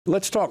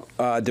Let's talk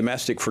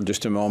domestic for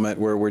just a moment,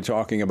 where we're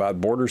talking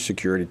about border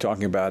security,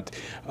 talking about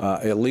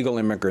illegal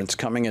immigrants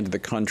coming into the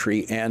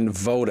country and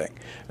voting.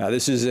 Now,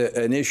 this is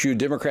an issue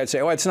Democrats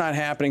say, oh, it's not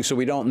happening, so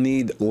we don't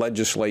need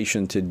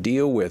legislation to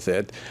deal with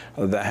it.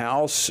 The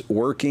House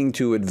working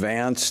to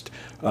advance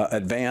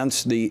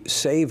the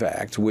SAVE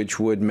Act, which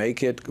would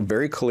make it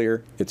very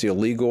clear it's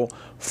illegal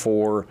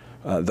for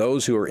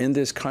those who are in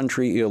this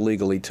country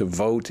illegally to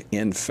vote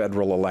in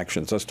federal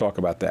elections. Let's talk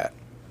about that.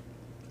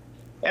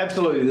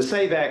 Absolutely. The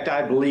SAVE Act,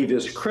 I believe,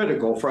 is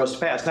critical for us to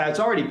pass. Now, it's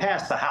already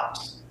passed the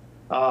House.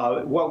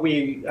 But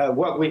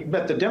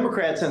the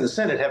Democrats in the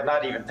Senate have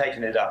not even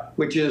taken it up,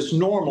 which is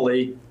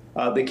normally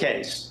the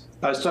case.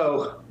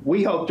 So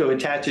we hope to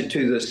attach it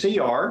to the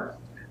CR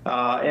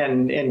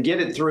and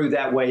get it through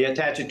that way,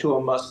 attach it to a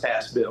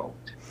must-pass bill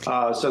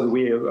so that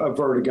we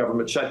avert a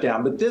government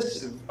shutdown. But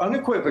this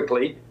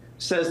unequivocally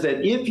says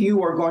that if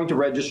you are going to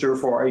register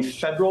for a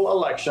federal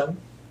election,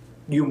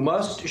 you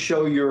must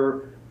show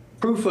your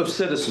proof of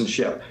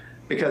citizenship,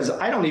 because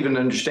I don't even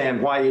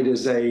understand why it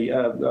is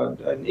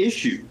an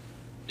issue.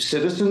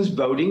 Citizens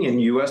voting in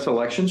U.S.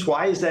 elections,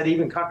 why is that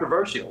even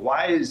controversial?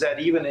 Why is that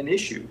even an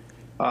issue?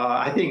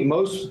 I think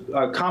most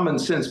common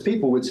sense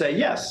people would say,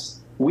 yes,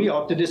 we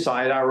ought to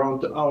decide our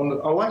own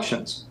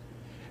elections.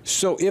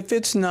 So if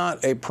it's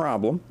not a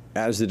problem,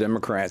 as the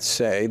Democrats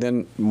say,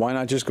 then why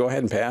not just go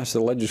ahead and pass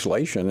the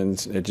legislation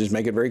and just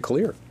make it very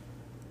clear?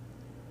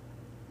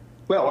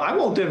 Well, I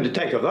want them to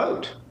take a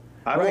vote.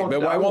 Right,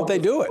 but why won't they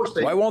do it?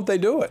 Why won't they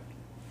do it?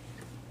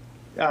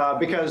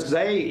 Because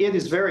it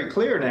is very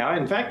clear now.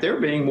 In fact, they're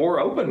being more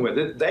open with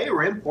it. They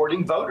are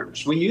importing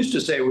voters. We used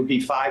to say it would be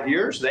 5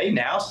 years. They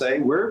now say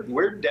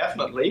we're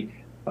definitely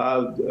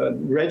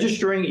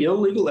registering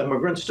illegal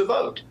immigrants to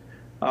vote.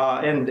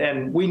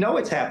 And we know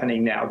it's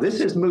happening now. This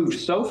has moved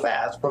so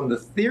fast from the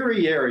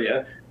theory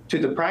area to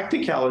the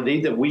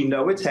practicality that we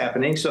know it's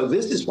happening. So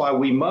this is why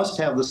we must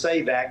have the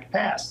SAVE Act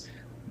passed.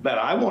 But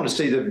I want to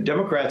see the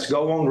Democrats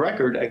go on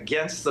record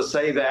against the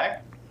SAVE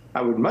Act.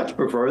 I would much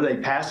prefer they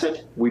pass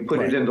it, we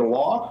put it into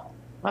law.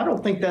 I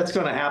don't think that's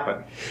going to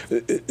happen.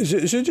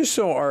 So just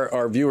so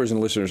our viewers and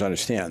listeners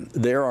understand,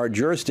 there are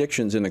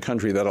jurisdictions in the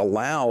country that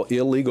allow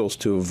illegals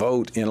to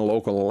vote in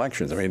local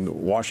elections. I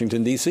mean,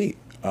 Washington, D.C.,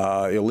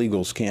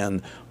 illegals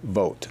can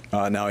vote.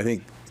 Now, I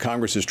think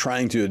Congress is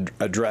trying to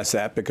address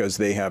that because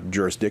they have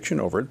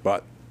jurisdiction over it,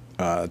 but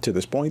to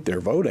this point,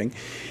 they're voting.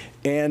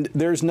 And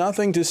there's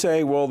nothing to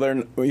say, well,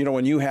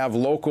 when you have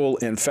local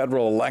and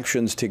federal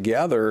elections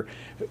together,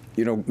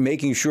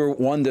 making sure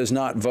one does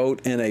not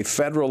vote in a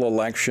federal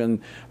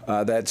election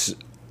that's,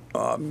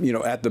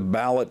 at the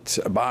ballot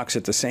box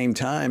at the same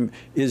time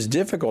is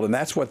difficult. And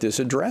that's what this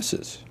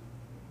addresses.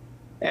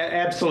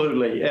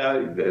 Absolutely.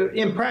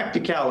 In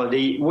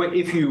practicality,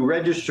 if you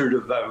register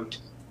to vote,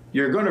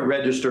 you're going to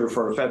register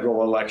for a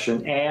federal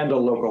election and a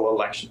local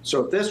election.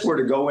 So if this were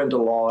to go into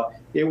law,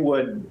 it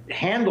would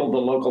handle the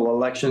local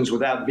elections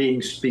without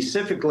being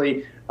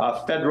specifically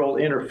federal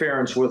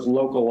interference with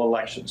local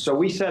elections. So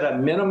we set a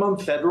minimum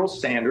federal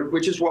standard,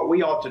 which is what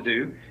we ought to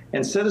do,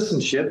 and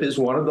citizenship is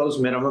one of those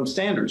minimum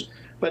standards.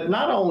 But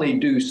not only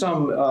do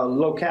some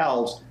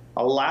locales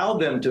allow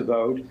them to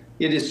vote,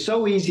 it is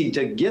so easy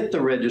to get the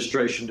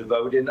registration to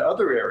vote in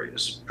other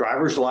areas.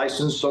 Driver's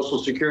license, social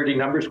security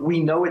numbers, we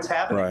know it's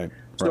happening. Right.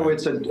 So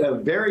it's a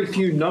very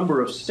few number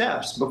of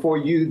steps before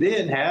you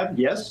then have,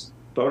 yes,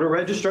 voter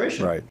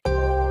registration. Right.